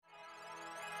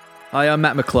Hi, I'm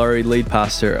Matt McClory, lead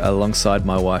pastor alongside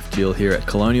my wife Jill here at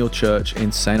Colonial Church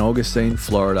in St. Augustine,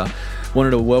 Florida. Wanted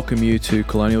to welcome you to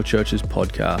Colonial Church's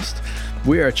podcast.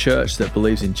 We are a church that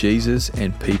believes in Jesus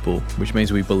and people, which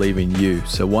means we believe in you.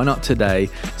 So why not today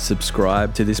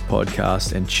subscribe to this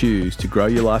podcast and choose to grow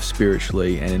your life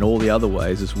spiritually and in all the other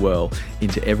ways as well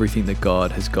into everything that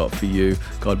God has got for you.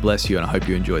 God bless you, and I hope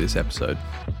you enjoy this episode.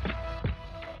 I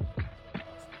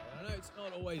know it's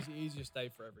not always the easiest day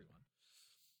for everyone,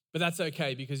 but that's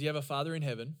okay because you have a Father in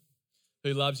heaven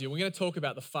who loves you. We're going to talk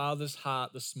about the Father's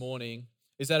heart this morning.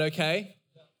 Is that okay?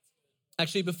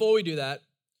 Actually, before we do that,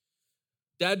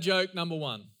 dad joke number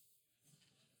one.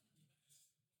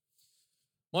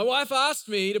 My wife asked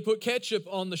me to put ketchup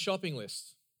on the shopping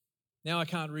list. Now I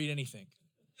can't read anything.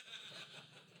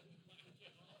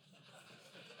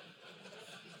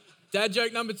 Dad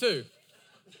joke number two.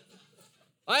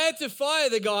 I had to fire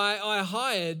the guy I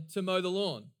hired to mow the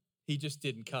lawn. He just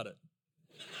didn't cut it.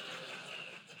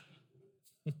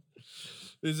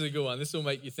 This is a good one. This will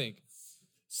make you think.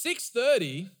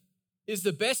 6:30 is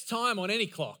the best time on any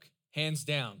clock, hands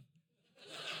down.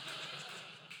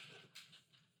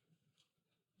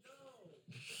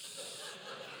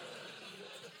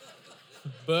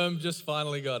 Boom, just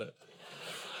finally got it.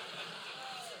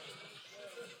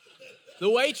 The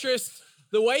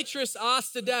waitress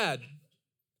asked the dad,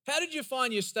 "How did you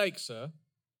find your steak, sir?"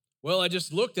 "Well, I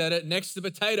just looked at it next to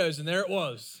the potatoes and there it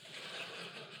was."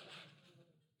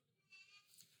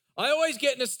 I always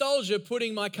get nostalgia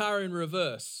putting my car in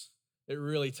reverse. It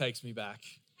really takes me back.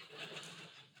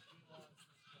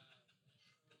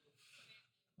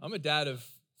 I'm a dad of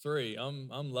 3.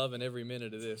 I'm loving every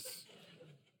minute of this.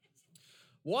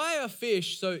 Why are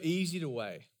fish so easy to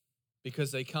weigh?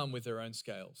 Because they come with their own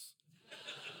scales.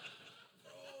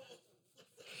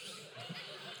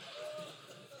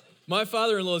 My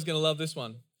father-in-law is going to love this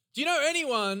one. Do you know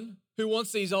anyone who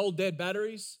wants these old dead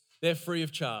batteries? They're free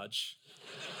of charge.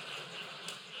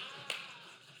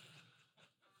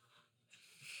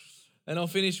 And I'll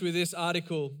finish with this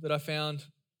article that I found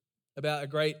about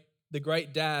the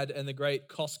great dad and the great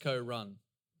Costco run.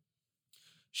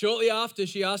 Shortly after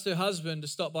she asked her husband to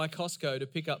stop by Costco to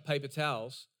pick up paper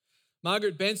towels,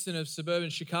 Margaret Benson of suburban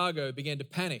Chicago began to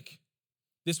panic.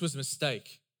 This was a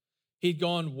mistake. He'd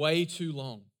gone way too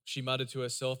long, she muttered to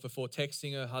herself before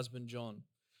texting her husband, John.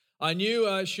 I knew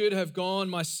I should have gone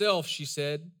myself, she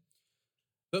said.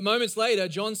 But moments later,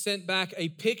 John sent back a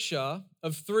picture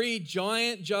of 3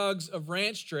 giant jugs of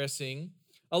ranch dressing,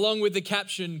 along with the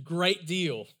caption, "Great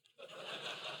deal."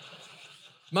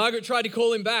 Margaret tried to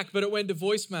call him back, but it went to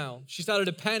voicemail. She started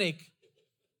to panic.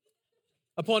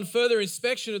 Upon further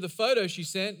inspection of the photo she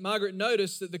sent, Margaret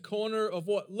noticed that the corner of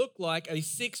what looked like a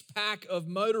 6-pack of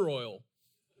motor oil.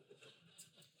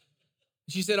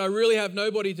 She said, I really have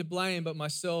nobody to blame but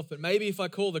myself, but maybe if I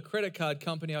call the credit card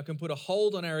company, I can put a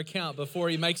hold on our account before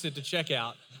he makes it to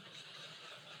checkout.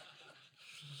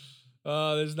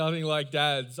 Oh, there's nothing like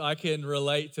dads. I can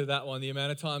relate to that one. The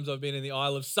amount of times I've been in the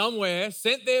aisle of somewhere,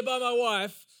 sent there by my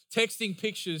wife, texting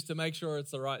pictures to make sure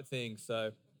it's the right thing.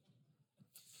 So,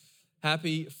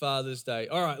 happy Father's Day.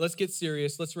 All right, let's get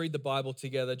serious. Let's read the Bible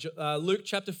together. Luke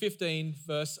chapter 15,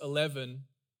 verse 11.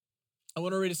 I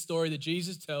want to read a story that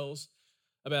Jesus tells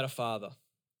about a father.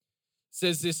 It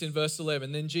says this in verse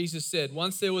 11. Then Jesus said,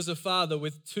 once there was a father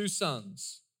with 2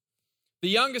 sons. The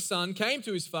younger son came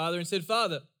to his father and said,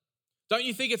 Father, don't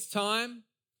you think it's time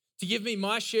to give me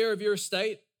my share of your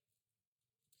estate?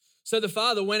 So the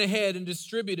father went ahead and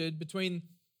distributed between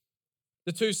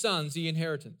the 2 sons the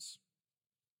inheritance.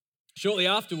 Shortly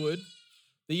afterward,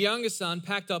 the younger son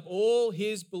packed up all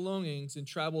his belongings and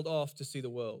traveled off to see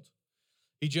the world.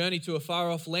 He journeyed to a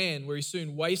far-off land where he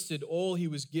soon wasted all he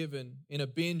was given in a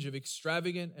binge of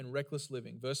extravagant and reckless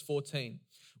living. Verse 14,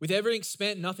 with everything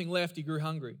spent, nothing left, he grew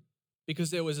hungry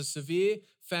because there was a severe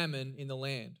famine in the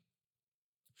land.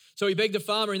 So he begged a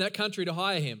farmer in that country to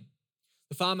hire him.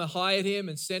 The farmer hired him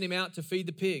and sent him out to feed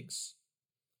the pigs.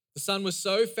 The son was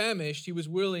so famished he was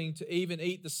willing to even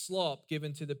eat the slop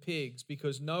given to the pigs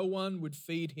because no one would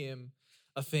feed him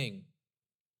a thing.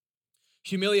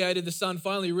 Humiliated, the son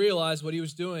finally realized what he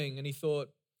was doing, and he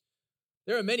thought,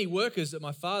 there are many workers at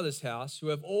my father's house who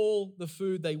have all the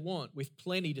food they want with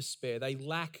plenty to spare. They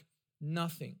lack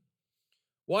nothing.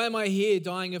 Why am I here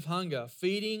dying of hunger,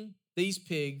 feeding these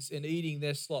pigs and eating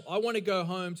their slop? I want to go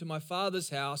home to my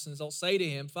father's house, and I'll say to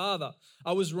him, Father,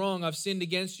 I was wrong. I've sinned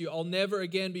against you. I'll never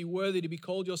again be worthy to be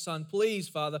called your son. Please,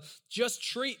 Father, just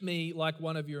treat me like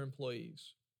one of your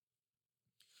employees.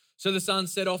 So the son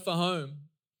set off for home.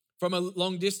 From a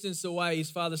long distance away,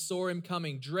 his father saw him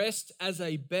coming, dressed as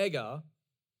a beggar,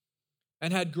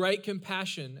 and had great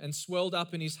compassion and swelled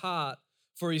up in his heart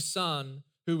for his son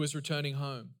who was returning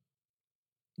home.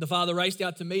 The father raced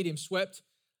out to meet him, swept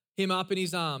him up in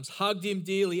his arms, hugged him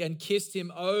dearly, and kissed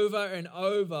him over and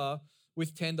over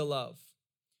with tender love.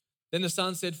 Then the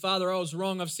son said, Father, I was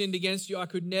wrong. I've sinned against you. I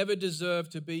could never deserve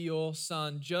to be your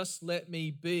son. Just let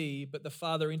me be. But the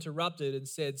father interrupted and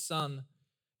said, Son,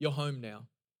 you're home now.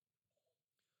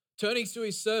 Turning to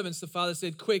his servants, the father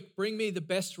said, Quick, bring me the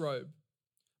best robe,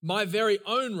 my very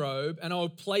own robe, and I will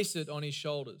place it on his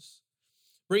shoulders.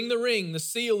 Bring the ring, the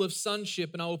seal of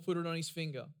sonship, and I will put it on his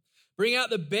finger. Bring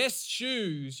out the best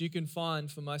shoes you can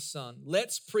find for my son.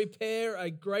 Let's prepare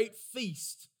a great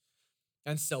feast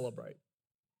and celebrate.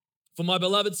 For my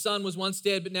beloved son was once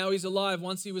dead, but now he's alive.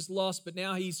 Once he was lost, but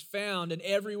now he's found. And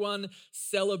everyone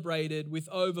celebrated with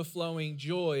overflowing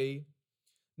joy.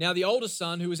 Now the older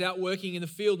son, who was out working in the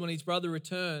field when his brother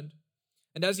returned,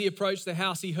 and as he approached the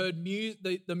house, he heard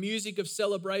the music of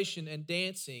celebration and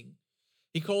dancing.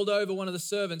 He called over one of the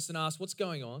servants and asked, What's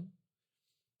going on?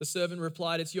 The servant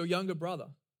replied, It's your younger brother.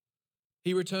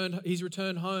 He's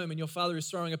returned home, and your father is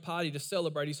throwing a party to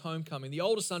celebrate his homecoming. The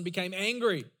older son became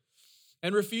angry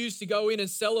and refused to go in and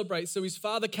celebrate. So his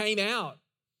father came out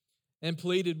and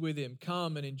pleaded with him,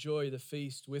 Come and enjoy the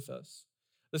feast with us.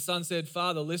 The son said,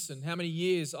 Father, listen, how many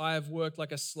years I have worked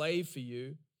like a slave for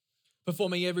you,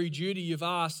 performing every duty you've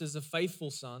asked as a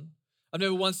faithful son. I've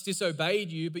never once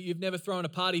disobeyed you, but you've never thrown a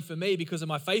party for me because of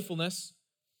my faithfulness.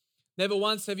 Never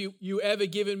once have you ever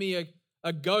given me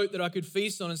a goat that I could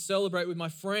feast on and celebrate with my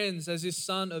friends as this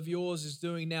son of yours is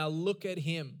doing now. Look at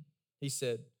him, he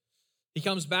said. He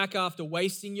comes back after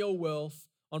wasting your wealth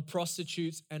on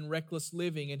prostitutes and reckless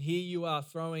living, and here you are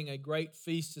throwing a great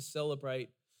feast to celebrate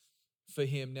for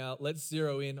him. Now, let's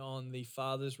zero in on the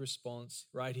father's response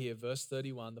right here. Verse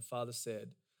 31, the father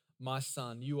said, My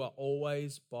son, you are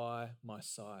always by my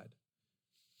side.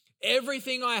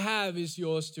 Everything I have is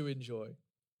yours to enjoy.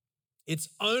 It's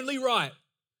only right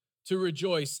to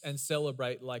rejoice and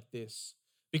celebrate like this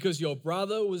because your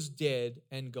brother was dead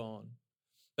and gone,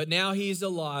 but now he is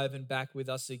alive and back with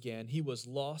us again. He was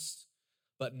lost,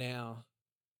 but now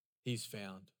he's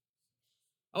found.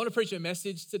 I want to preach a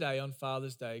message today on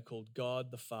Father's Day called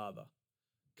God the Father.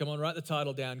 Come on, write the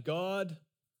title down. God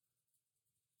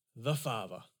the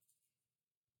Father.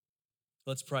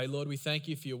 Let's pray. Lord, we thank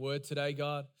you for your word today,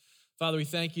 God. Father, we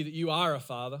thank you that you are a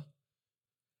father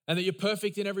and that you're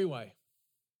perfect in every way,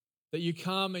 that you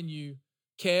come and you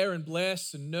care and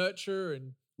bless and nurture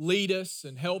and lead us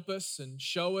and help us and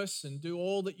show us and do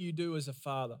all that you do as a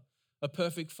father, a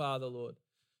perfect father, Lord,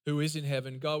 who is in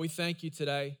heaven. God, we thank you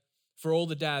today for all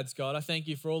the dads, God. I thank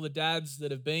you for all the dads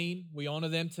that have been. We honor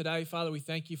them today, Father. We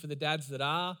thank you for the dads that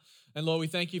are. And Lord, we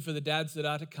thank you for the dads that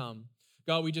are to come.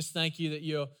 God, we just thank you that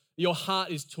your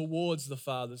heart is towards the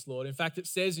fathers, Lord. In fact, it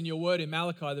says in your word in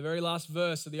Malachi, the very last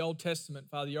verse of the Old Testament,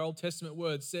 Father, your Old Testament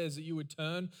word says that you would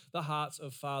turn the hearts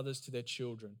of fathers to their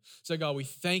children. So God, we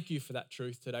thank you for that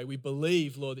truth today. We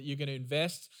believe, Lord, that you're going to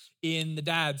invest in the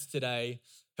dads today.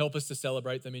 Help us to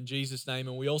celebrate them in Jesus' name.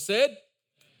 And we all said,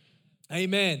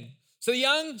 Amen. So the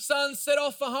young son set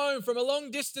off for home. From a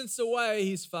long distance away,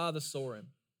 his father saw him.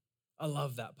 I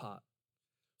love that part.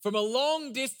 From a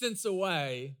long distance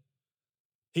away,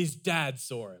 his dad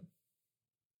saw him.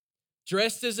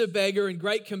 Dressed as a beggar, and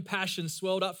great compassion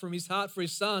swelled up from his heart for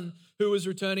his son who was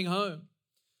returning home.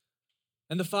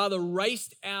 And the father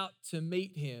raced out to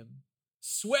meet him,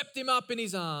 swept him up in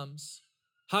his arms,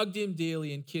 hugged him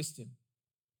dearly, and kissed him.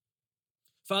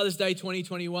 Father's Day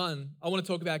 2021, I want to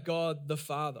talk about God the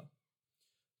Father.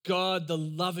 God, the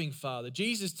loving Father.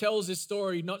 Jesus tells this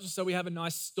story not just so we have a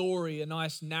nice story, a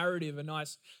nice narrative, a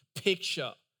nice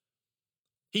picture.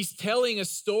 He's telling a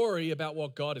story about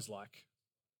what God is like.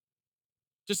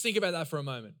 Just think about that for a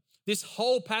moment. This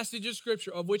whole passage of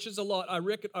scripture, of which is a lot, I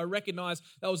recognize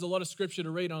that was a lot of scripture to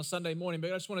read on a Sunday morning,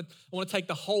 but I want to take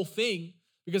the whole thing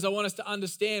because I want us to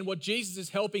understand what Jesus is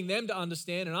helping them to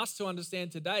understand and us to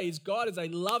understand today is God is a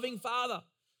loving Father.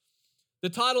 The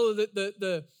title of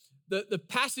the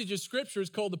passage of scripture is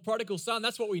called the prodigal son.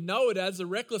 That's what we know it as, the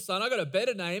reckless son. I got a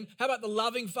better name. How about the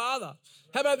loving Father?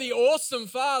 How about the awesome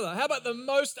Father? How about the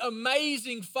most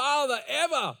amazing Father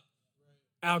ever?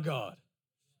 Our God.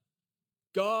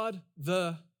 God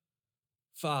the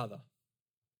Father.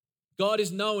 God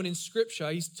is known in scripture.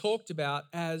 He's talked about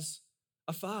as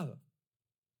a father.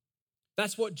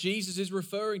 That's what Jesus is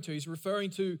referring to. He's referring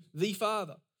to the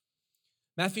Father.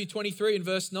 Matthew 23 and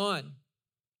verse 9.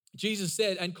 Jesus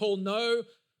said, and call no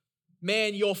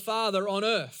man your father on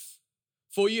earth,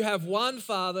 for you have one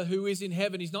Father who is in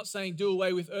heaven. He's not saying do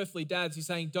away with earthly dads. He's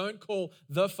saying don't call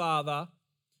the Father,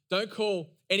 don't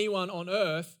call anyone on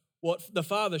earth what the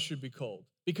Father should be called,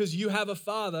 because you have a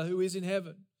Father who is in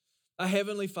heaven, a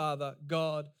heavenly Father,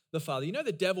 God the Father. You know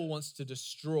the devil wants to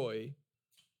destroy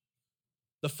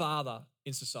the Father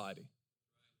in society.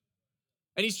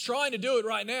 And he's trying to do it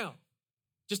right now.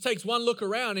 Just takes one look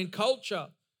around in culture,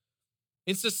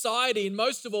 in society, and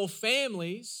most of all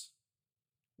families.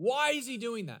 Why is he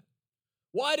doing that?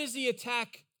 Why does he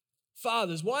attack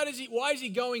fathers? Why is he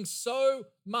going so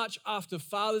much after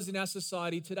fathers in our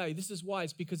society today? This is why.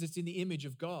 It's because it's in the image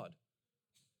of God.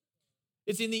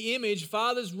 It's in the image.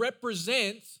 Fathers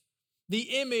represent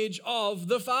the image of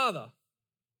the Father.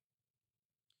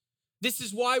 This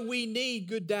is why we need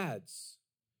good dads.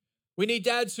 We need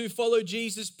dads who follow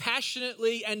Jesus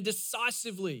passionately and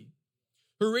decisively,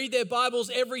 who read their Bibles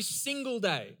every single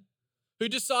day, who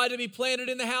decide to be planted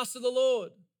in the house of the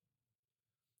Lord.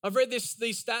 I've read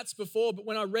these stats before, but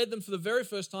when I read them for the very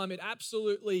first time, it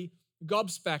absolutely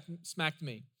gobsmacked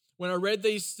me. When I read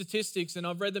these statistics, and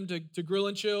I've read them to Grill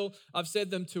and Chill, I've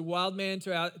said them to Wildman,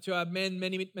 to our men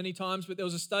many times, but there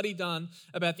was a study done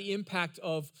about the impact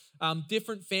of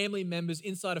different family members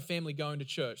inside a family going to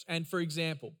church. And for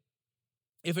example,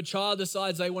 if a child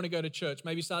decides they want to go to church,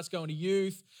 maybe starts going to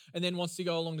youth and then wants to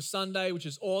go along to Sunday, which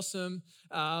is awesome,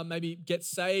 maybe gets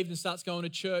saved and starts going to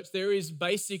church, there is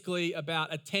basically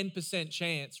about a 10%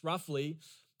 chance, roughly,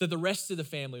 that the rest of the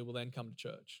family will then come to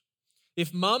church.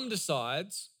 If mum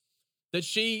decides that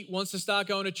she wants to start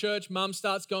going to church, mum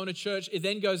starts going to church, it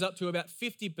then goes up to about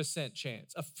 50%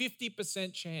 chance, a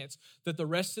 50% chance that the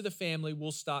rest of the family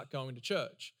will start going to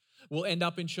church. We'll end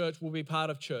up in church, we'll be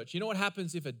part of church. You know what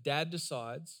happens if a dad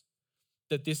decides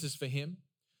that this is for him?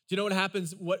 Do you know what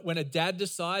happens when a dad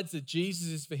decides that Jesus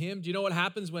is for him? Do you know what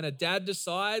happens when a dad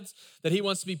decides that he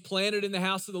wants to be planted in the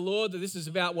house of the Lord, that this is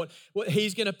about what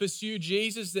he's going to pursue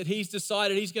Jesus, that he's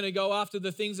decided he's going to go after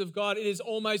the things of God? It is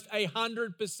almost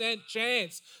 100%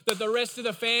 chance that the rest of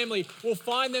the family will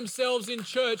find themselves in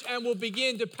church and will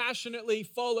begin to passionately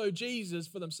follow Jesus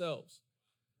for themselves.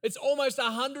 It's almost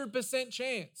 100%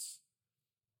 chance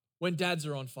when dads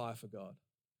are on fire for God.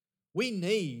 We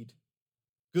need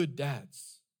good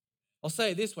dads. I'll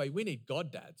say it this way, we need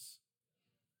God dads.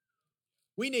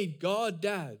 We need God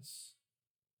dads.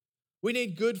 We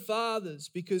need good fathers,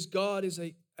 because God is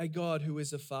a God who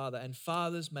is a father, and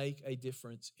fathers make a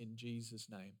difference in Jesus'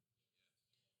 name.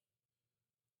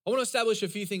 I want to establish a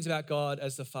few things about God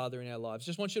as the Father in our lives.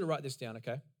 Just want you to write this down,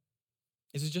 okay?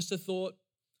 This is just a thought,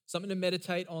 something to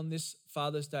meditate on this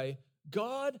Father's Day.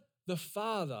 God the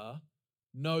Father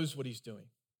knows what he's doing.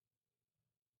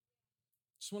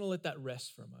 Just want to let that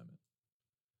rest for a moment.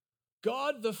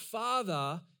 God the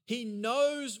Father, he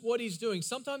knows what he's doing.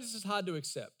 Sometimes this is hard to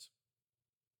accept.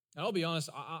 And I'll be honest,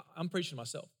 I'm preaching to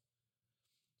myself.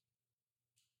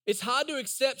 It's hard to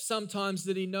accept sometimes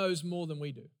that he knows more than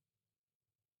we do.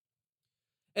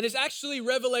 And it's actually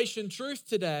revelation truth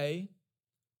today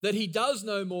that he does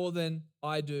know more than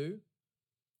I do,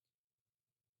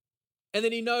 and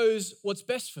that he knows what's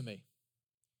best for me.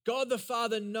 God the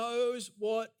Father knows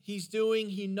what he's doing.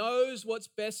 He knows what's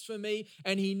best for me,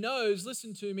 and he knows,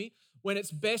 listen to me, when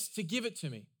it's best to give it to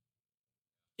me,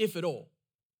 if at all.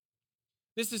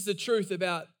 This is the truth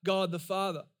about God the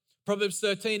Father. Proverbs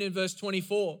 13 and verse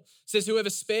 24 says, whoever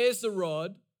spares the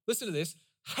rod, listen to this,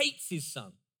 hates his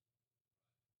son.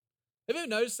 Have you ever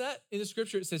noticed that? In the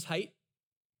scripture it says hate.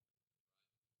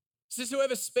 It says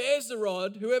whoever spares the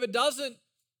rod, whoever doesn't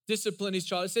discipline his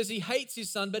child, it says he hates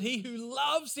his son, but he who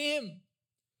loves him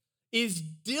is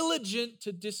diligent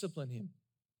to discipline him.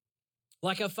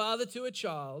 Like a father to a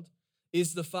child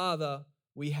is the Father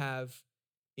we have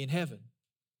in heaven.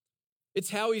 It's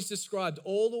how he's described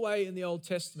all the way in the Old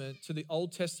Testament to the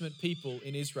Old Testament people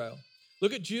in Israel.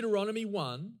 Look at Deuteronomy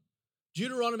 1.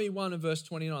 Deuteronomy 1 and verse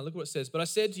 29. Look what it says. But I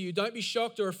said to you, don't be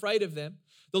shocked or afraid of them.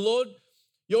 The Lord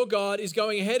your God is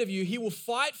going ahead of you. He will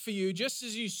fight for you just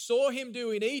as you saw him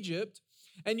do in Egypt.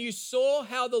 And you saw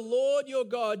how the Lord your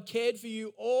God cared for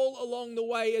you all along the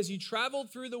way as you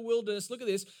traveled through the wilderness. Look at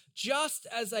this. Just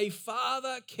as a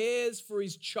father cares for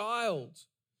his child.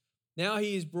 Now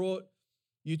he has brought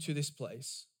you to this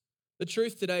place. The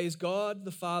truth today is God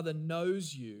the Father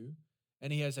knows you,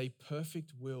 and he has a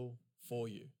perfect will for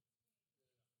you.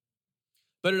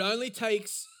 But it only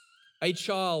takes a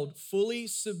child fully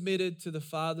submitted to the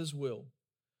Father's will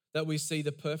that we see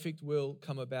the perfect will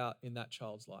come about in that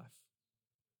child's life.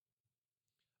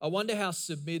 I wonder how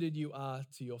submitted you are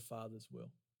to your Father's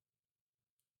will.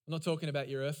 I'm not talking about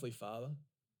your earthly father.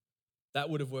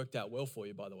 That would have worked out well for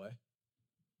you, by the way,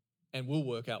 and will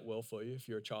work out well for you if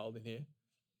you're a child in here.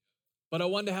 But I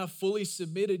wonder how fully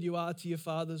submitted you are to your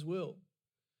Father's will.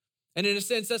 And in a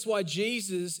sense, that's why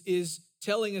Jesus is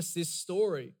telling us this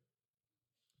story.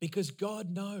 Because God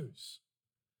knows.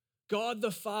 God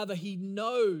the Father, he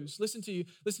knows, listen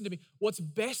to me, what's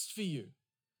best for you.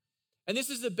 And this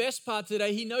is the best part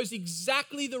today. He knows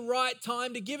exactly the right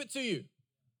time to give it to you.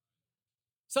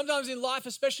 Sometimes in life,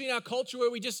 especially in our culture where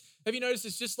have you noticed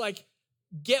it's just like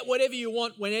get whatever you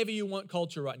want whenever you want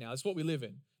culture right now. That's what we live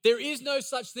in. There is no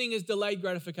such thing as delayed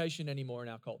gratification anymore in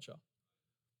our culture.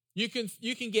 You can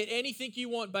get anything you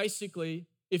want basically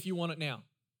if you want it now.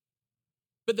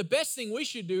 But the best thing we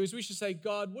should do is we should say,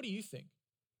 God, what do you think?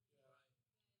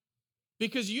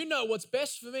 Because you know what's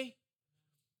best for me.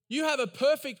 You have a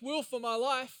perfect will for my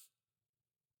life.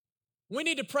 We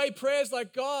need to pray prayers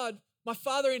like, God, my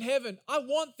Father in heaven, I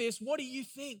want this. What do you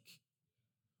think?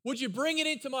 Would you bring it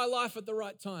into my life at the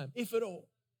right time, if at all?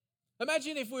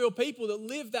 Imagine if we were people that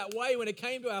lived that way when it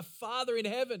came to our Father in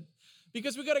heaven.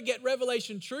 Because we've got to get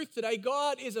revelation truth today.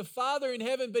 God is a Father in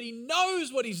heaven, but he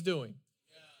knows what he's doing.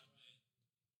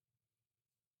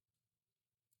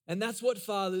 And that's what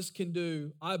fathers can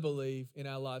do, I believe, in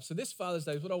our lives. So this Father's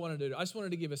Day is what I want to do. I just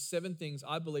wanted to give us 7 things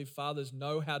I believe fathers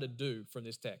know how to do from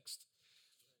this text.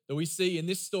 That we see in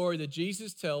this story that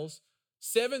Jesus tells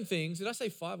 7 things. Did I say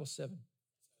 5 or 7?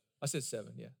 I said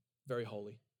 7, yeah. Very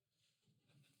holy.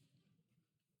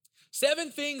 7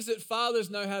 things that fathers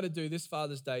know how to do this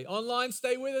Father's Day. Online,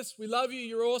 stay with us. We love you.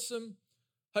 You're awesome.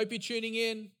 Hope you're tuning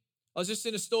in. I was just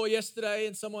in a store yesterday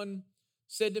and someone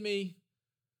said to me,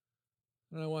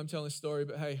 I don't know why I'm telling this story,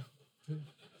 but hey,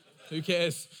 who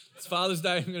cares? It's Father's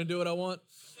Day. I'm going to do what I want.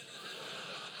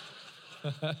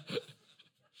 But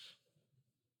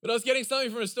I was getting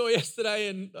something from a store yesterday,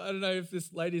 and I don't know if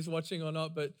this lady's watching or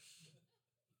not, but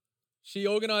she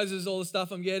organizes all the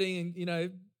stuff I'm getting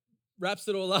and, wraps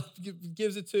it all up,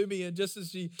 gives it to me, and just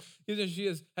as she gives it, she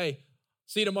goes, hey,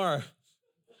 see you tomorrow.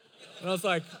 And I was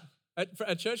like,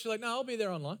 at church, she's like, no, I'll be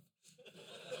there online.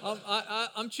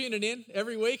 I'm tuning in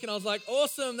every week, and I was like,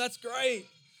 awesome, that's great.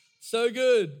 So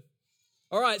good.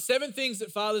 All right, 7 things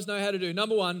that fathers know how to do.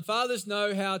 Number 1, fathers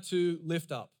know how to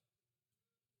lift up.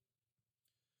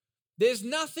 There's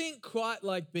nothing quite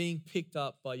like being picked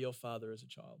up by your father as a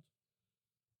child.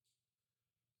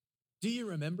 Do you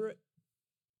remember it?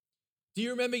 Do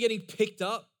you remember getting picked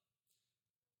up?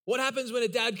 What happens when a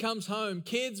dad comes home?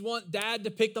 Kids want dad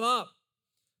to pick them up,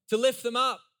 to lift them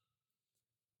up.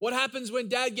 What happens when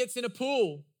dad gets in a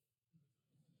pool?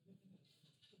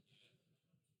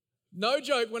 No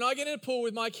joke, when I get in a pool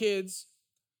with my kids,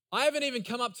 I haven't even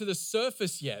come up to the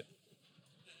surface yet.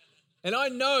 And I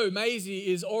know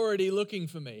Maisie is already looking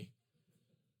for me.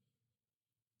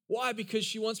 Why? Because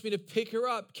she wants me to pick her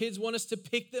up. Kids want us to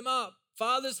pick them up.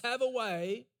 Fathers have a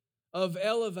way of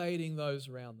elevating those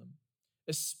around them,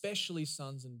 especially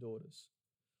sons and daughters.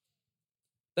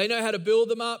 They know how to build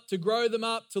them up, to grow them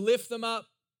up, to lift them up.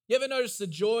 You ever notice the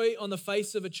joy on the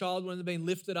face of a child when they're being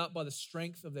lifted up by the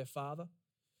strength of their father?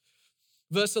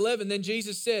 Verse 11, then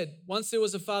Jesus said, once there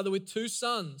was a father with 2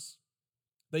 sons.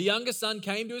 The younger son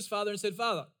came to his father and said,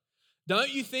 Father,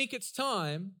 don't you think it's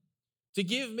time to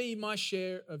give me my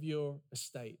share of your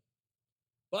estate?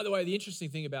 By the way, the interesting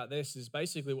thing about this is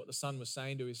basically what the son was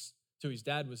saying to his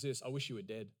dad was this: I wish you were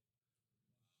dead.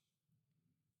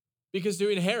 Because to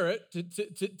inherit,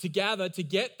 to gather, to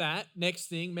get that next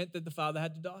thing meant that the father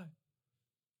had to die.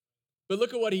 But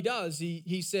look at what he does.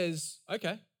 He says,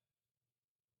 okay.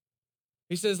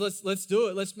 He says, let's do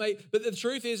it. But the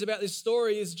truth is about this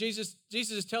story is Jesus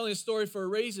is telling a story for a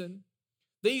reason.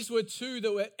 These were 2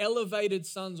 that were elevated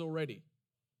sons already.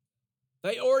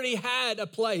 They already had a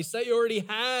place. They already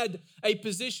had a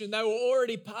position. They were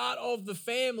already part of the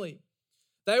family.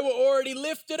 They were already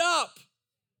lifted up.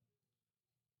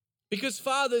 Because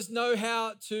fathers know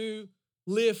how to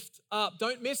lift up.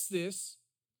 Don't miss this,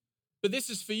 but this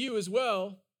is for you as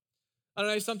well. I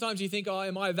don't know, sometimes you think, oh,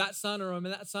 am I that son or am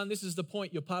I that son? This is the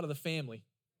point. You're part of the family.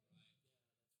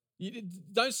 You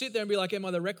don't sit there and be like, am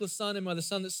I the reckless son? Am I the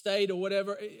son that stayed or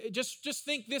whatever? Just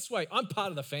think this way. I'm part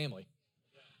of the family.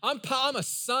 I'm a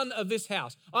son of this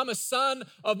house. I'm a son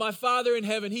of my Father in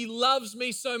heaven. He loves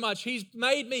me so much. He's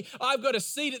made me. I've got a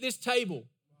seat at this table.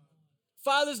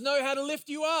 Fathers know how to lift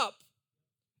you up.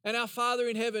 And our Father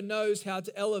in heaven knows how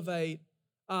to elevate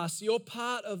us. You're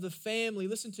part of the family,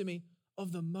 listen to me,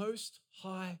 of the Most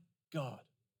High God.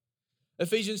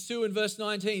 Ephesians 2 and verse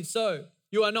 19. So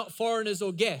you are not foreigners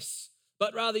or guests,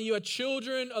 but rather you are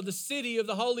children of the city of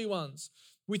the holy ones,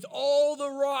 with all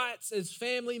the rights as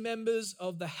family members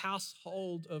of the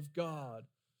household of God.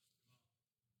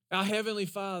 Our Heavenly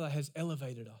Father has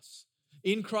elevated us.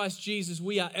 in Christ Jesus,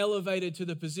 we are elevated to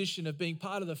the position of being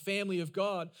part of the family of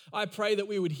God. I pray that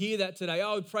we would hear that today.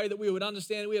 I would pray that we would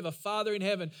understand we have a Father in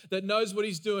heaven that knows what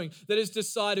he's doing, that has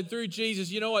decided through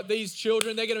Jesus, you know what, these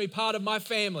children, they're going to be part of my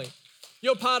family.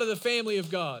 You're part of the family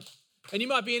of God. And you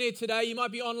might be in here today, you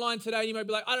might be online today, and you might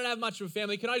be like, I don't have much of a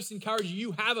family. Can I just encourage you,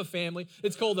 you have a family.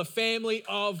 It's called the family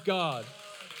of God.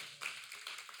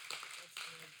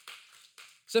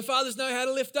 So fathers know how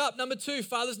to lift up. Number 2,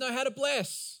 fathers know how to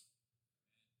bless.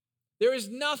 There is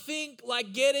nothing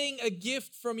like getting a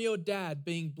gift from your dad,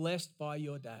 being blessed by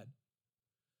your dad.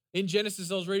 In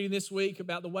Genesis, I was reading this week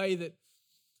about the way that,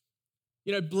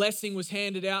 blessing was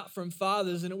handed out from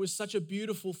fathers, and it was such a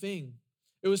beautiful thing.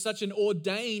 It was such an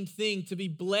ordained thing. To be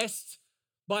blessed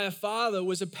by a father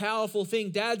was a powerful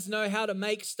thing. Dads know how to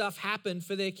make stuff happen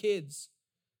for their kids.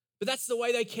 But that's the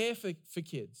way they care for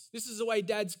kids. This is the way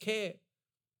dads care.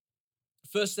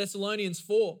 1 Thessalonians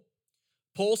 4,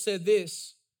 Paul said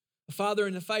this, a father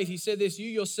in the faith, he said this, you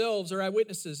yourselves are our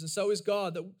witnesses, and so is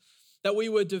God, that we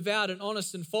were devout and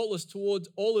honest and faultless towards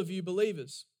all of you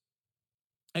believers.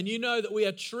 And you know that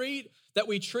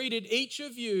we treated each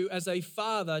of you as a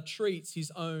father treats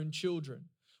his own children.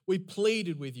 We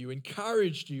pleaded with you,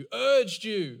 encouraged you, urged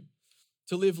you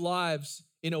to live lives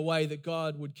in a way that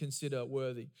God would consider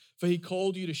worthy. For he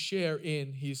called you to share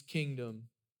in his kingdom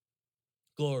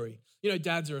glory.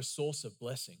 Dads are a source of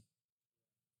blessing.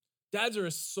 Dads are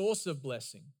a source of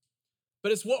blessing.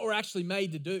 But it's what we're actually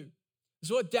made to do.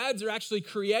 It's what dads are actually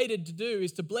created to do,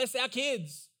 is to bless our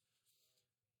kids.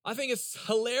 I think it's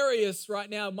hilarious right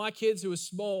now, my kids who are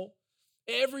small,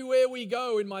 everywhere we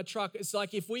go in my truck, it's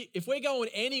like if we're going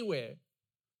anywhere,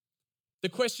 the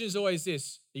question is always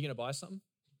this, are you going to buy something?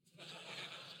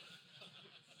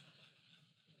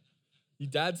 You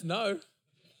dads know.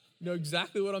 You know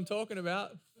exactly what I'm talking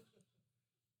about.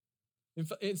 In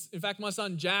fact, my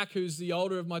son Jack, who's the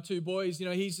older of my 2 boys,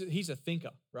 he's a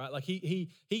thinker, right? Like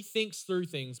he thinks through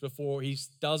things before he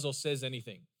does or says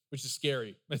anything, which is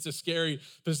scary. It's a scary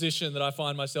position that I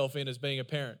find myself in as being a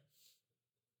parent.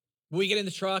 We get in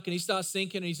the truck and he starts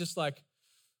thinking, and he's like,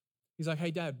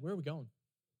 hey, Dad, where are we going?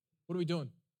 What are we doing?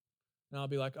 And I'll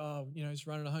be like, just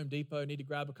running to Home Depot, need to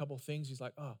grab a couple of things. He's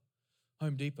like,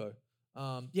 Home Depot.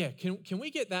 Can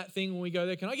we get that thing when we go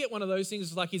there? Can I get one of those things?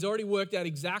 It's like he's already worked out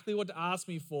exactly what to ask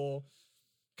me for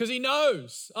because he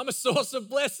knows I'm a source of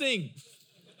blessing.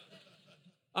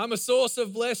 I'm a source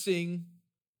of blessing,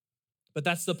 but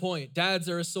that's the point. Dads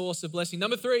are a source of blessing.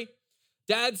 Number 3,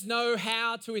 dads know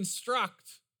how to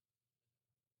instruct.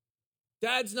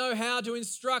 Dads know how to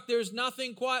instruct. There's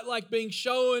nothing quite like being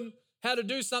shown how to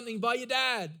do something by your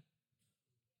dad.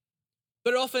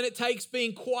 But often it takes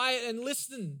being quiet and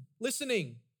listening,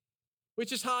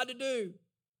 which is hard to do.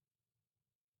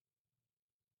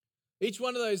 Each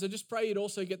one of those, I just pray you'd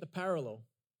also get the parallel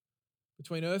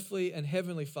between earthly and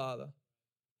heavenly Father.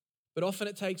 But often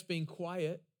it takes being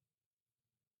quiet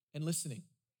and listening,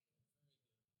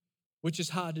 which is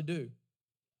hard to do.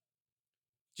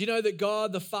 Do you know that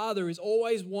God, the Father, is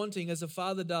always wanting, as a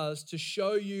father does, to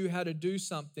show you how to do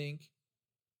something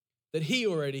that he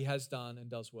already has done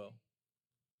and does well?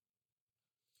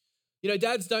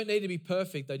 Dads don't need to be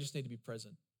perfect. They just need to be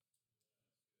present.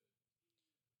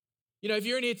 If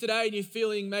you're in here today and you're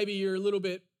feeling maybe you're a little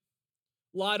bit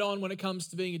light on when it comes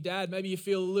to being a dad, maybe you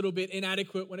feel a little bit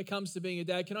inadequate when it comes to being a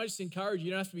dad, can I just encourage you,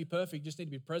 you don't have to be perfect, you just need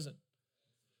to be present.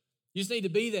 You just need to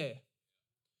be there.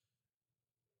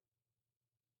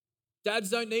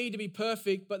 Dads don't need to be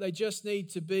perfect, but they just need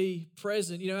to be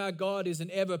present. Our God is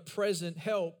an ever-present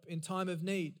help in time of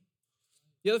need.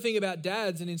 The other thing about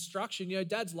dads and instruction,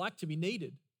 dads like to be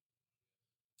needed.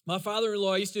 My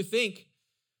father-in-law used to think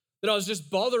that I was just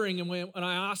bothering him when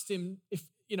I asked him if,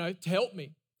 to help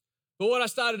me. But what I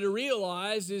started to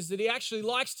realize is that he actually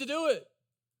likes to do it,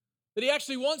 that he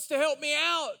actually wants to help me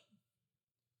out.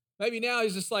 Maybe now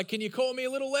he's just like, can you call me a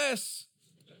little less?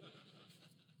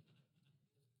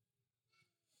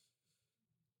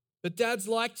 But dads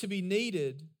like to be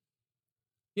needed.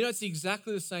 It's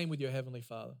exactly the same with your Heavenly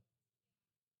Father.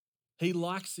 He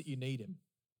likes that you need him.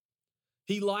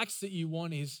 He likes that you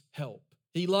want his help.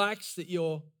 He likes that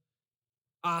you're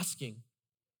asking.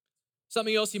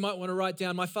 Something else you might want to write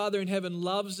down. My Father in heaven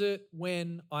loves it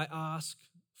when I ask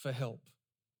for help.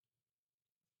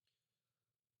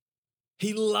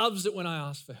 He loves it when I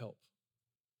ask for help.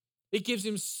 It gives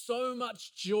him so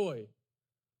much joy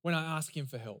when I ask him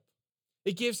for help.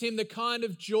 It gives him the kind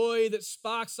of joy that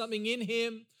sparks something in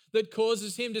him that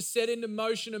causes him to set into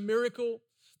motion a miracle.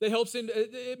 That helps him.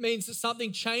 It means that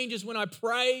something changes when I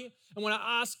pray and when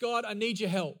I ask God, I need your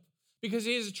help. Because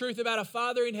here's the truth about a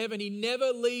Father in heaven. He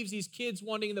never leaves his kids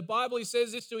wanting. In the Bible, he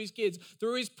says this to his kids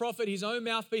through his prophet, his own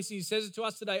mouthpiece. He says it to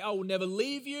us today. I will never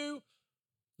leave you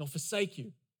nor forsake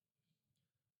you.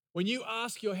 When you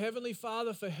ask your heavenly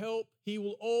Father for help, he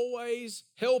will always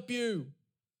help you.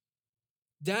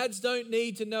 Dads don't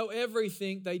need to know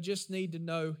everything. They just need to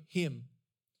know him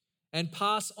and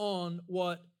pass on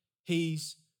what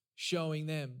he's showing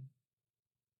them.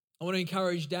 I want to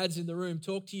encourage dads in the room,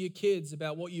 talk to your kids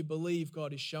about what you believe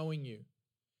God is showing you.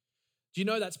 Do you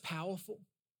know that's powerful?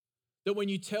 That when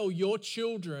you tell your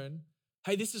children,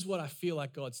 hey, this is what I feel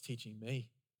like God's teaching me.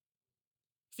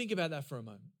 Think about that for a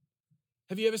moment.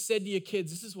 Have you ever said to your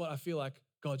kids, this is what I feel like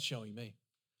God's showing me.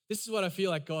 This is what I feel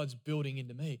like God's building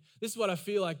into me. This is what I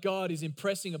feel like God is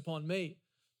impressing upon me.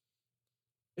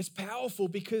 It's powerful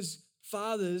because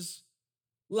fathers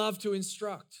love to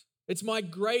instruct. It's my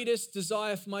greatest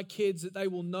desire for my kids that they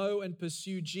will know and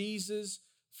pursue Jesus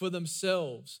for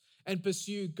themselves and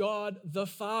pursue God the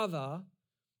Father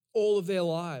all of their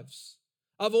lives.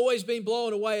 I've always been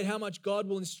blown away at how much God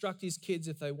will instruct his kids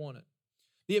if they want it.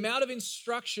 The amount of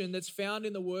instruction that's found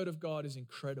in the Word of God is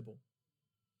incredible.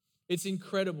 It's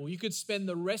incredible. You could spend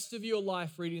the rest of your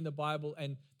life reading the Bible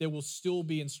and there will still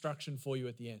be instruction for you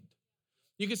at the end.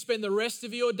 You could spend the rest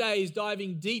of your days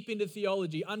diving deep into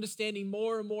theology, understanding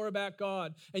more and more about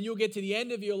God, and you'll get to the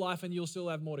end of your life and you'll still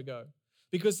have more to go.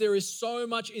 Because there is so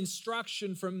much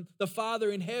instruction from the Father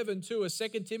in heaven to us.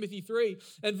 2 Timothy 3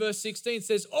 and verse 16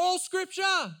 says, all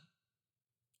Scripture,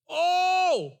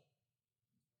 all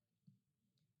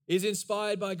is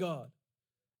inspired by God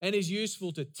and is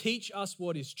useful to teach us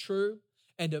what is true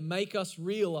and to make us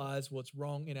realize what's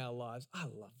wrong in our lives. I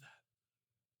love that.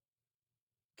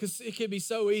 Because it can be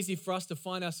so easy for us to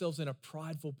find ourselves in a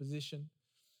prideful position.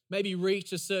 Maybe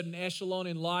reach a certain echelon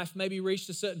in life, maybe reach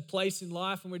a certain place in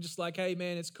life, and we're just like, hey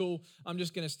man, it's cool. I'm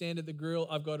just going to stand at the grill.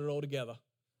 I've got it all together.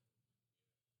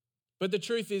 But the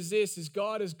truth is this, is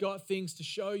God has got things to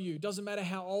show you. It doesn't matter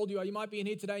how old you are. You might be in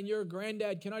here today and you're a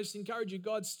granddad. Can I just encourage you?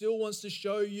 God still wants to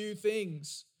show you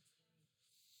things.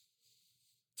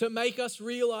 To make us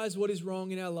realize what is wrong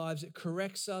in our lives. It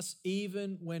corrects us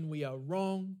even when we are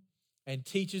wrong and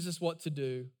teaches us what to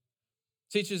do,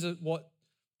 teaches us what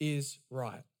is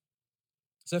right.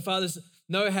 So fathers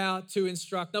know how to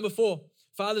instruct. Number 4,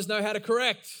 fathers know how to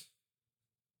correct.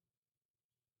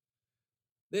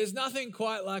 There's nothing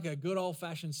quite like a good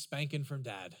old-fashioned spanking from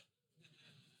dad.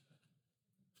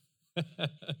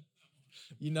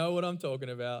 You know what I'm talking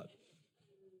about.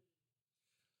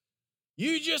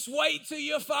 You just wait till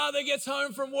your father gets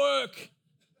home from work.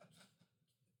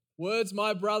 Words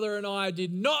my brother and I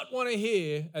did not want to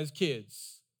hear as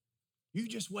kids. You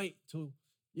just wait till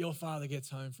your father gets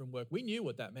home from work. We knew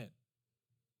what that meant.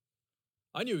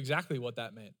 I knew exactly what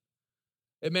that meant.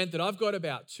 It meant that I've got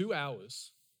about 2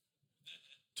 hours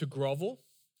to grovel.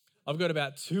 I've got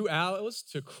about 2 hours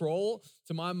to crawl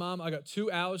to my mum. I got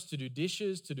 2 hours to do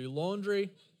dishes, to do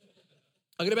laundry.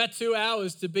 I got about 2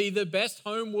 hours to be the best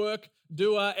homework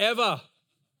doer ever.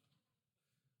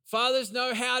 Fathers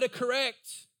know how to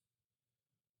correct.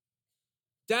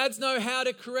 Dads know how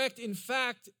to correct. In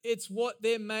fact, it's what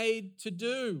they're made to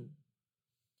do.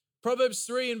 Proverbs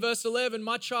 3 and verse 11,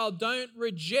 my child, don't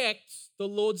reject the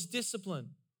Lord's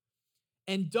discipline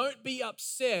and don't be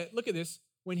upset, look at this,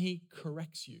 when he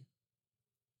corrects you.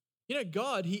 You know,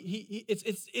 God,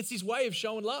 it's his way of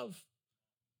showing love.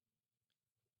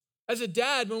 As a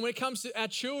dad, when it comes to our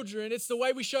children, it's the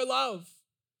way we show love.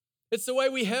 It's the way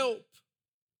we help.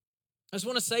 I just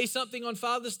want to say something on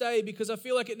Father's Day because I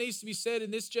feel like it needs to be said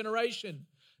in this generation.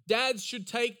 Dads should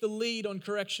take the lead on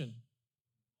correction.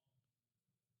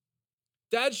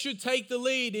 Dads should take the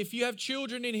lead. If you have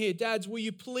children in here, dads, will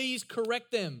you please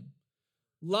correct them?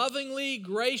 Lovingly,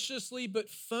 graciously, but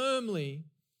firmly,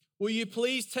 will you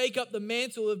please take up the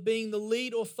mantle of being the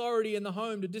lead authority in the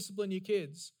home to discipline your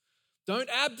kids? Don't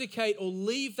abdicate or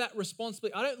leave that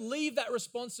responsibility. I don't leave that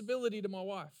responsibility to my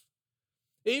wife.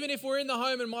 Even if we're in the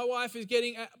home and my wife is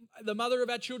the mother of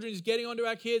our children is getting onto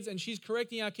our kids and she's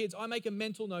correcting our kids, I make a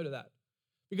mental note of that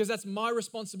because that's my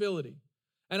responsibility.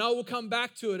 And I will come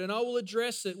back to it and I will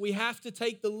address it. We have to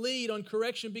take the lead on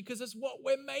correction because it's what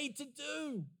we're made to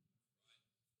do.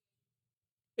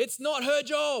 It's not her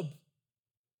job.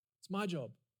 It's my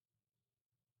job.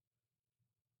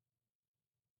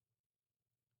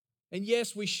 And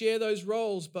yes, we share those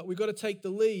roles, but we've got to take the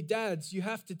lead. Dads, you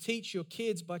have to teach your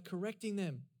kids by correcting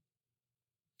them.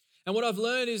 And what I've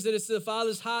learned is that it's the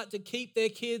father's heart to keep their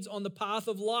kids on the path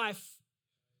of life.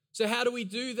 So how do we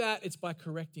do that? It's by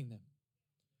correcting them.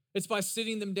 It's by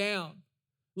sitting them down,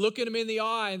 looking them in the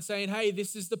eye and saying, hey,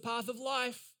 this is the path of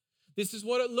life. This is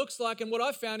what it looks like. And what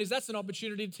I've found is that's an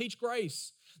opportunity to teach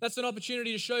grace. That's an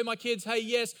opportunity to show my kids, hey,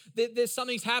 yes, there's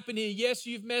something's happened here. Yes,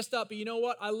 you've messed up, but you know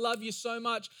what? I love you so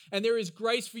much, and there is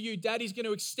grace for you. Daddy's going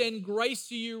to extend grace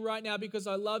to you right now because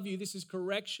I love you. This is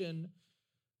correction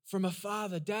from a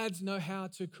father. Dads know how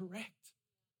to correct,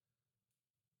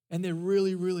 and they're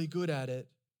really, really good at it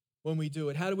when we do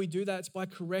it. How do we do that? It's by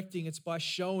correcting. It's by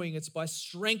showing. It's by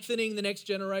strengthening the next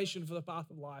generation for the path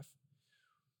of life.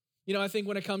 You know, I think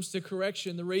when it comes to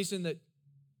correction, the reason that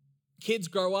kids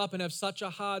grow up and have such a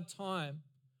hard time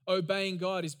obeying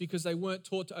God is because they weren't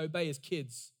taught to obey as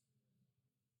kids.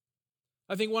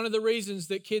 I think one of the reasons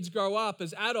that kids grow up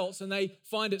as adults and they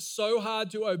find it so hard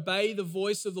to obey the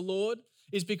voice of the Lord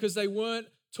is because they weren't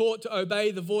taught to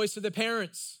obey the voice of their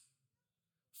parents.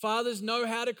 Fathers know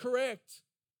how to correct.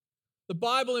 The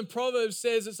Bible in Proverbs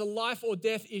says it's a life or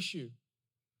death issue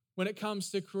when it comes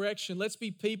to correction. Let's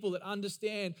be people that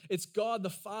understand it's God the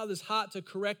Father's heart to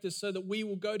correct us so that we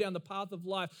will go down the path of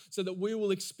life, so that we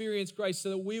will experience grace,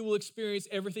 so that we will experience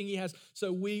everything He has,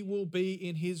 so we will be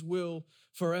in His will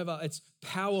forever. It's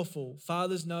powerful.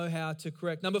 Fathers know how to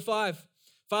correct. Number 5,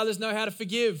 fathers know how to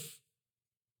forgive.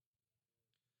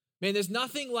 Man, there's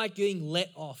nothing like getting let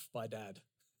off by dad.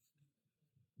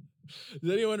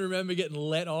 Does anyone remember getting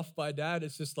let off by dad?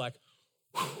 It's just like,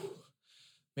 whew,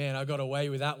 man, I got away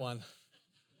with that one.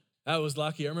 That was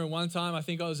lucky. I remember one time, I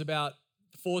think I was about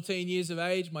 14 years of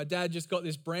age. My dad just got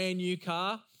this brand new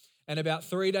car, and about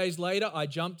 3 days later, I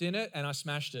jumped in it and I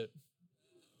smashed it.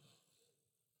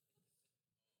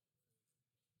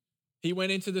 He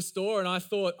went into the store and I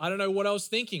thought, I don't know what I was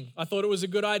thinking. I thought it was a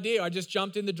good idea. I just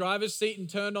jumped in the driver's seat and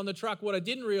turned on the truck. What I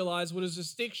didn't realize was a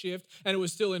stick shift and it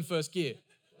was still in first gear.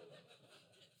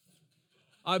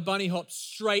 I bunny hopped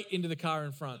straight into the car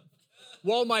in front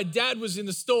while my dad was in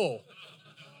the store.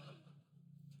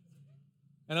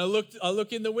 And I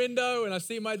look in the window and I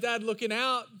see my dad looking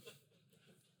out.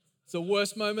 It's the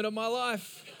worst moment of my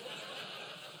life.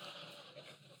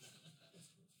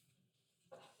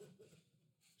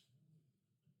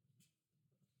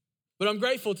 But I'm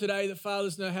grateful today that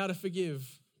fathers know how to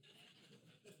forgive.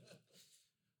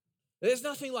 There's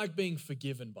nothing like being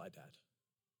forgiven by dad.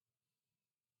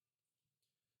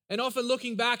 And often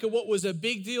looking back at what was a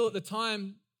big deal at the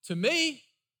time to me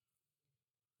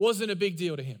wasn't a big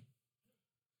deal to him.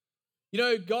 You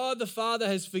know, God the Father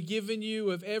has forgiven you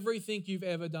of everything you've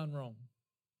ever done wrong.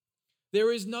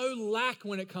 There is no lack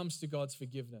when it comes to God's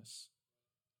forgiveness.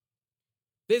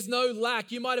 There's no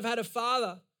lack. You might have had a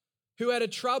father who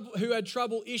had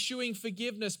trouble issuing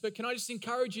forgiveness, but can I just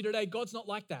encourage you today, God's not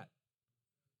like that.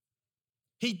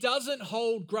 He doesn't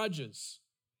hold grudges.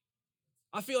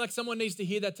 I feel like someone needs to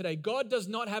hear that today. God does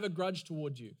not have a grudge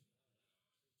toward you.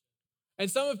 And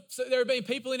so there have been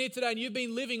people in here today and you've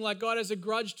been living like God has a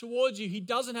grudge towards you. He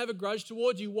doesn't have a grudge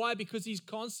towards you. Why? Because He's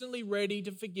constantly ready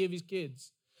to forgive His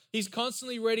kids. He's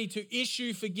constantly ready to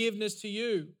issue forgiveness to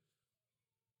you.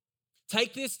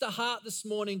 Take this to heart this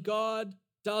morning. God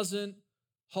doesn't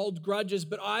hold grudges,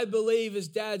 but I believe as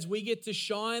dads, we get to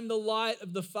shine the light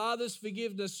of the Father's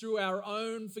forgiveness through our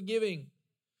own forgiving.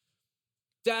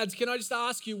 Dads, can I just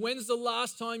ask you, when's the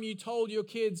last time you told your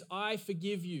kids, I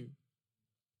forgive you?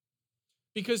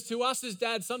 Because to us as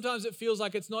dads, sometimes it feels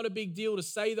like it's not a big deal to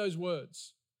say those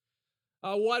words.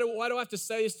 Why do I have to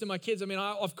say this to my kids? I mean,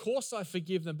 of course I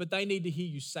forgive them, but they need to hear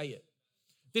you say it.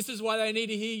 This is why they need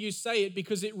to hear you say it,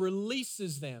 because it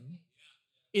releases them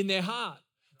in their heart.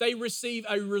 They receive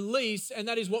a release, and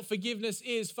that is what forgiveness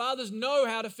is. Fathers know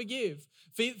how to forgive.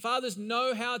 Fathers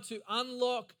know how to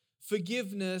unlock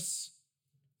forgiveness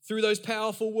through those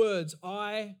powerful words.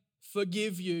 I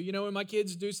forgive you. You know, when my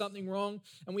kids do something wrong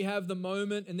and we have the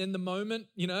moment and then the moment,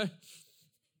 you know,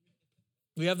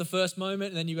 we have the first moment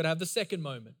and then you've got to have the second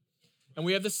moment. And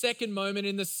we have the second moment.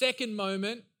 In the second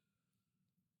moment,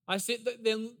 I sit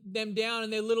them down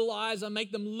in their little eyes. I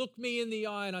make them look me in the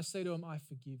eye and I say to them, I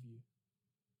forgive you.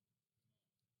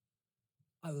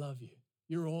 I love you.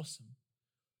 You're awesome.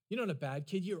 You're not a bad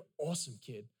kid. You're an awesome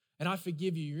kid. And I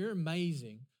forgive you. You're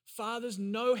amazing. Fathers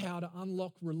know how to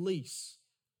unlock release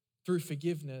through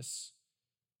forgiveness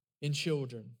in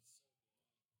children.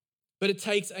 But it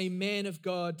takes a man of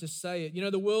God to say it. You know,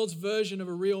 the world's version of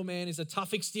a real man is a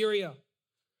tough exterior,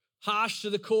 harsh to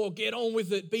the core, get on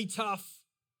with it, be tough.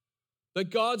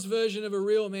 But God's version of a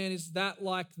real man is that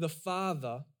like the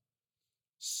Father,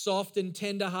 soft and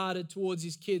tender-hearted towards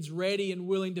His kids, ready and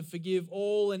willing to forgive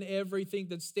all and everything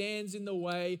that stands in the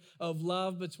way of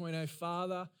love between a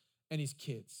father and his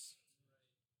kids.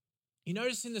 You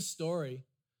notice in the story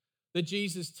that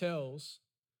Jesus tells,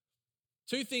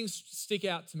 two things stick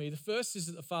out to me. The first is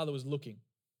that the father was looking.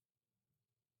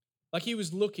 Like he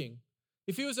was looking.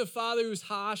 If he was a father who was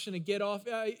harsh and a get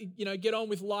on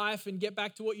with life and get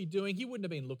back to what you're doing, he wouldn't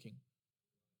have been looking.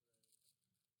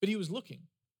 But he was looking.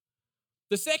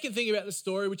 The second thing about the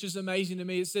story, which is amazing to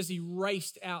me, it says he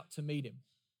raced out to meet him.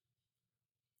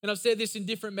 And I've said this in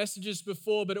different messages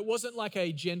before, but it wasn't like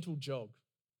a gentle jog.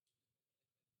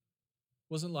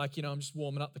 It wasn't like, I'm just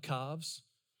warming up the calves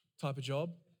type of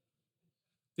job.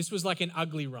 This was like an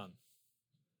ugly run.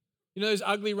 You know those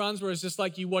ugly runs where it's just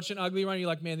like you watch an ugly run, you're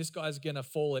like, man, this guy's going to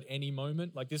fall at any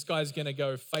moment. Like this guy's going to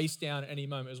go face down at any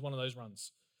moment. It was one of those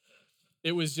runs.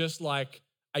 It was just like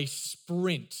a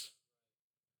sprint.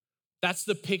 That's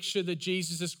the picture that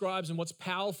Jesus describes. And what's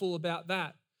powerful about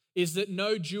that is that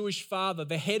no Jewish father,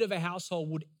 the head of a household,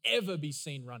 would ever be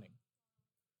seen running.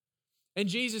 And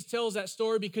Jesus tells that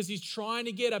story because he's trying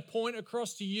to get a point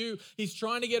across to you. He's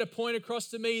trying to get a point across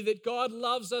to me that God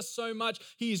loves us so much.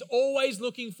 He is always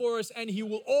looking for us and he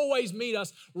will always meet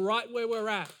us right where we're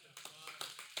at.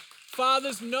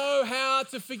 Fathers know how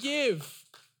to forgive.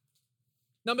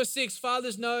 Number 6,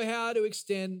 fathers know how to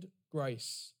extend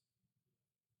grace.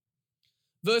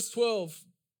 Verse 12,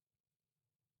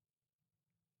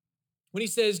 when he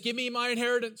says, give me my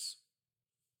inheritance,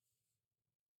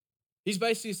 he's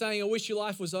basically saying, I wish your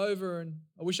life was over and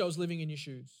I wish I was living in your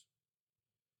shoes.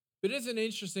 But isn't it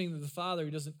interesting that the father,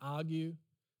 he doesn't argue,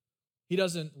 he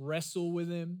doesn't wrestle with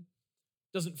him,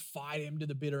 doesn't fight him to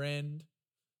the bitter end,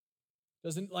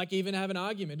 doesn't even have an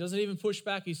argument, doesn't even push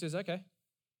back. He says, okay,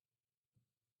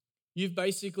 you've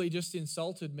basically just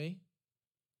insulted me,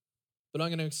 but I'm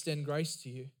going to extend grace to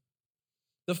you.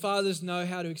 The fathers know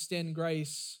how to extend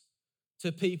grace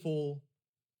to people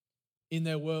in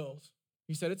their world.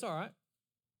 He said, it's all right.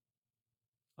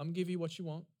 I'm going to give you what you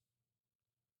want.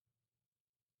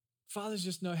 Fathers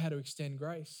just know how to extend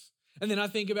grace. And then I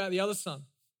think about the other son.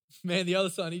 Man, the other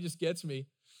son, he just gets me.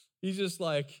 He's just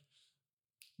like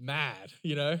mad,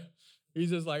 He's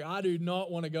just like, I do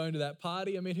not want to go into that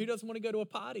party. I mean, who doesn't want to go to a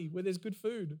party where there's good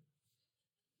food?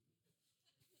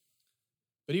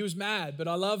 But he was mad. But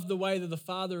I love the way that the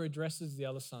father addresses the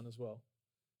other son as well.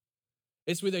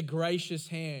 It's with a gracious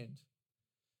hand.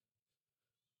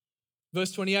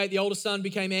 Verse 28, the older son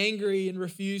became angry and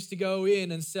refused to go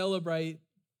in and celebrate.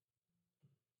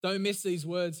 Don't miss these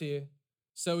words here.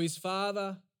 So his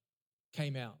father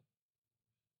came out.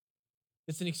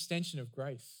 It's an extension of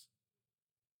grace.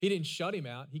 He didn't shut him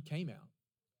out, he came out.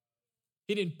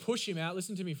 He didn't push him out.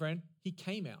 Listen to me, friend. He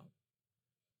came out.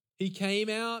 He came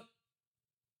out,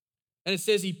 and it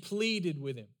says he pleaded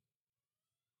with him.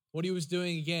 What he was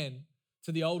doing again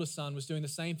to the older son was doing the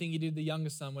same thing he did to the younger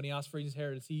son when he asked for his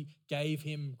inheritance. He gave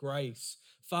him grace.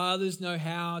 Fathers know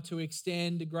how to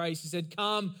extend grace. He said,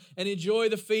 come and enjoy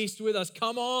the feast with us.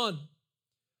 Come on.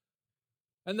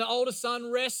 And the older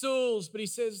son wrestles, but he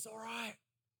says, it's all right.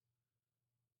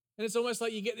 And it's almost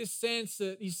like you get this sense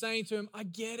that he's saying to him, I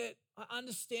get it. I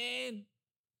understand.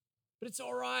 But it's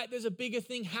all right. There's a bigger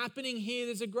thing happening here.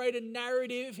 There's a greater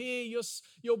narrative here.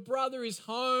 Your brother is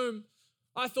home.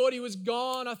 I thought he was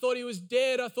gone. I thought he was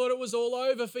dead. I thought it was all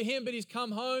over for him, but he's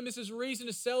come home. This is reason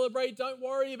to celebrate. Don't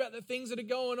worry about the things that are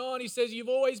going on. He says, you've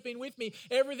always been with me.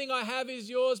 Everything I have is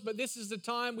yours, but this is the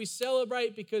time we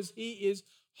celebrate because he is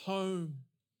home.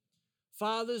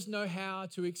 Fathers know how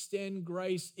to extend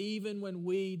grace even when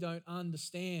we don't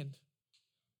understand.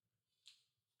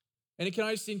 And can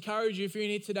I just encourage you, if you're in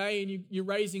here today and you're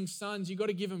raising sons, you've got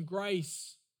to give them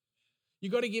grace.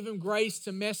 You've got to give them grace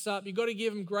to mess up. You've got to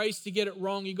give them grace to get it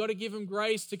wrong. You've got to give them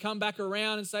grace to come back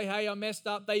around and say, hey, I messed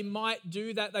up. They might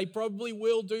do that. They probably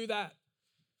will do that.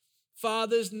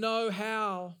 Fathers know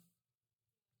how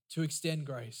to extend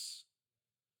grace.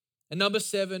 And number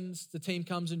 7, the team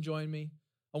comes and join me.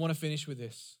 I want to finish with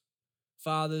this.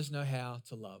 Fathers know how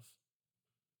to love.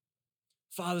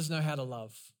 Fathers know how to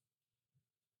love.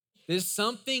 There's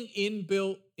something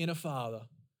inbuilt in a father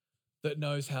that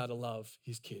knows how to love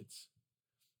his kids.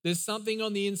 There's something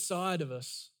on the inside of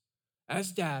us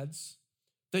as dads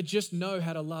that just know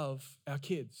how to love our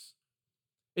kids.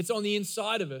 It's on the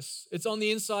inside of us. It's on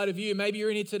the inside of you. Maybe you're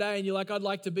in here today and you're like, I'd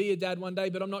like to be a dad one day,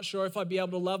 but I'm not sure if I'd be able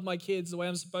to love my kids the way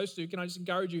I'm supposed to. Can I just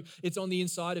encourage you? It's on the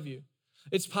inside of you.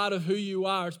 It's part of who you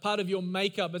are. It's part of your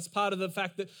makeup. It's part of the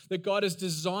fact that God has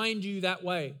designed you that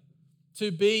way,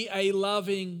 to be a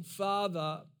loving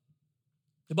father.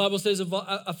 The Bible says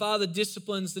a father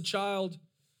disciplines the child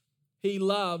he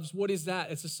loves. What is that?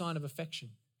 It's a sign of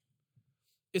affection.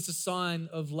 It's a sign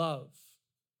of love,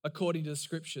 according to the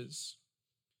scriptures.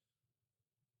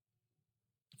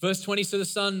 Verse 20, so the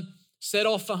son set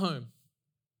off for home.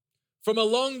 From a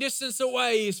long distance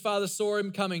away, his father saw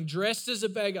him coming, dressed as a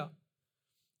beggar,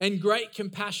 and great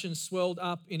compassion swelled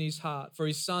up in his heart, for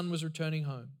his son was returning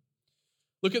home.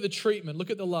 Look at the treatment. Look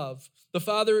at the love. The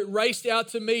father raced out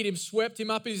to meet him, swept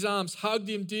him up in his arms, hugged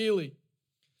him dearly,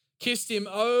 kissed him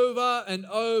over and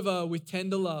over with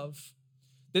tender love.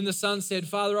 Then the son said,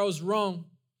 Father, I was wrong.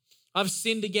 I've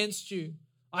sinned against you.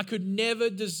 I could never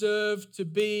deserve to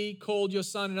be called your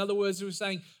son. In other words, he was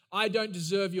saying, I don't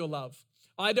deserve your love.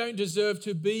 I don't deserve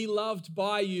to be loved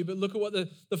by you. But look at what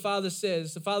the father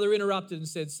says. The father interrupted and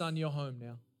said, son, you're home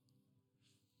now.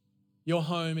 You're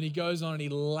home. And he goes on and he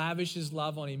lavishes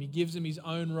love on him. He gives him his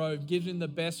own robe, gives him the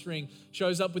best ring,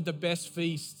 shows up with the best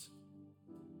feast,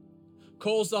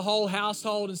 calls the whole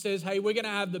household and says, hey, we're going to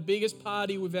have the biggest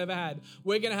party we've ever had.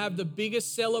 We're going to have the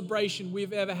biggest celebration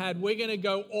we've ever had. We're going to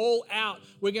go all out.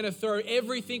 We're going to throw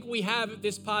everything we have at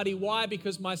this party. Why?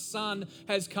 Because my son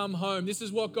has come home. This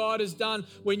is what God has done.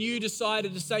 When you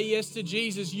decided to say yes to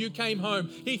Jesus, you came home.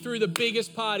 He threw the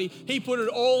biggest party. He put it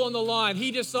all on the line. He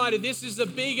decided this is the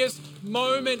biggest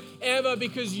moment ever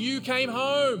because you came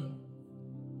home.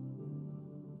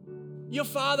 Your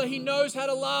Father, He knows how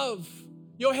to love.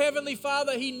 Your Heavenly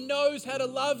Father, He knows how to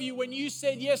love you. When you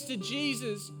said yes to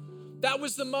Jesus, that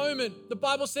was the moment. The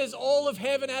Bible says all of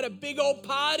heaven had a big old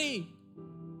party.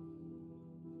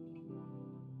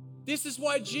 This is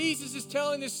why Jesus is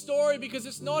telling this story, because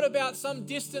it's not about some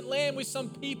distant land with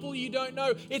some people you don't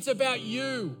know. It's about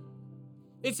you.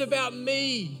 It's about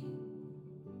me.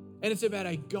 And it's about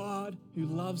a God who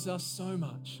loves us so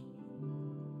much.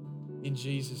 In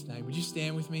Jesus' name. Would you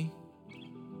stand with me?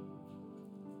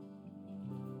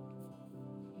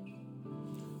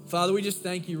 Father, we just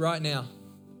thank you right now.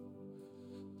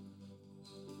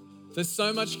 There's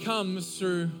so much comes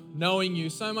through knowing you.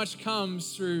 So much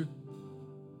comes through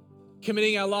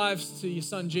committing our lives to your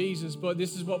son Jesus. But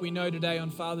this is what we know today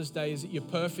on Father's Day, is that you're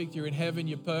perfect, you're in heaven,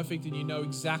 you're perfect, and you know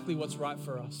exactly what's right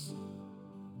for us.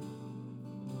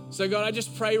 So God, I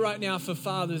just pray right now for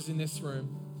fathers in this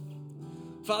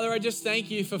room. Father, I just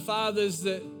thank you for fathers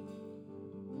that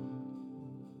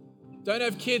don't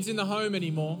have kids in the home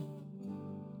anymore.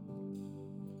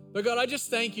 But God, I just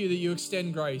thank you that you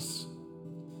extend grace.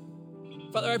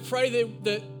 Father, I pray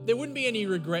that there wouldn't be any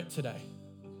regret today.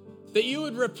 That you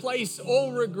would replace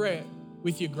all regret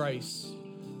with your grace.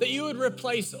 That you would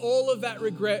replace all of that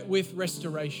regret with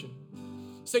restoration.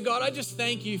 So God, I just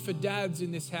thank you for dads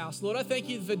in this house. Lord, I thank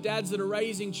you for dads that are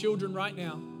raising children right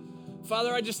now.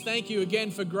 Father, I just thank you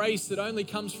again for grace that only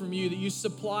comes from you, that you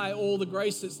supply all the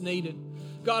grace that's needed.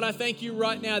 God, I thank you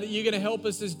right now that you're going to help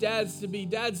us as dads to be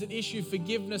dads that issue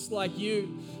forgiveness like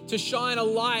you, to shine a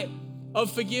light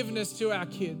of forgiveness to our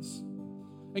kids.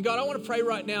 And God, I want to pray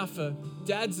right now for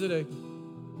dads that are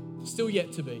still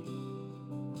yet to be.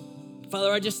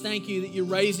 Father, I just thank you that you're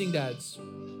raising dads.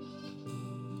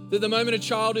 That the moment a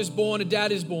child is born, a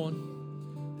dad is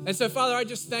born. And so, Father, I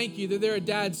just thank you that there are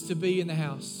dads to be in the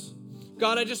house.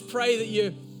 God, I just pray that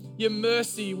your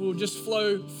mercy will just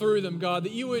flow through them, God,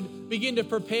 that you would begin to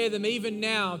prepare them even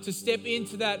now to step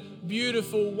into that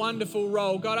beautiful, wonderful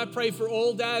role. God, I pray for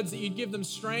all dads that you'd give them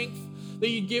strength, that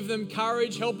you'd give them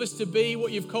courage. Help us to be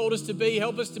what you've called us to be.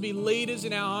 Help us to be leaders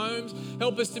in our homes.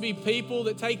 Help us to be people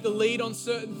that take the lead on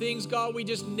certain things. God, we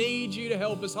just need you to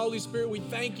help us. Holy Spirit, we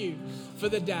thank you for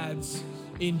the dads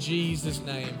in Jesus'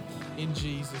 name. In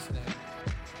Jesus' name.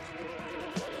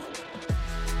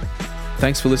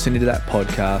 Thanks for listening to that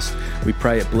podcast. We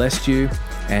pray it blessed you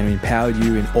and empowered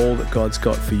you in all that God's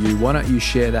got for you. Why don't you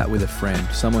share that with a friend,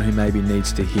 someone who maybe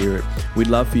needs to hear it? We'd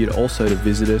love for you to also to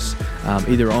visit us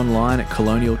either online at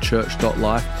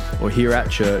colonialchurch.life or here at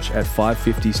church at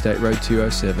 550 State Road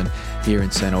 207 here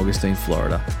in St. Augustine,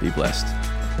 Florida. Be blessed.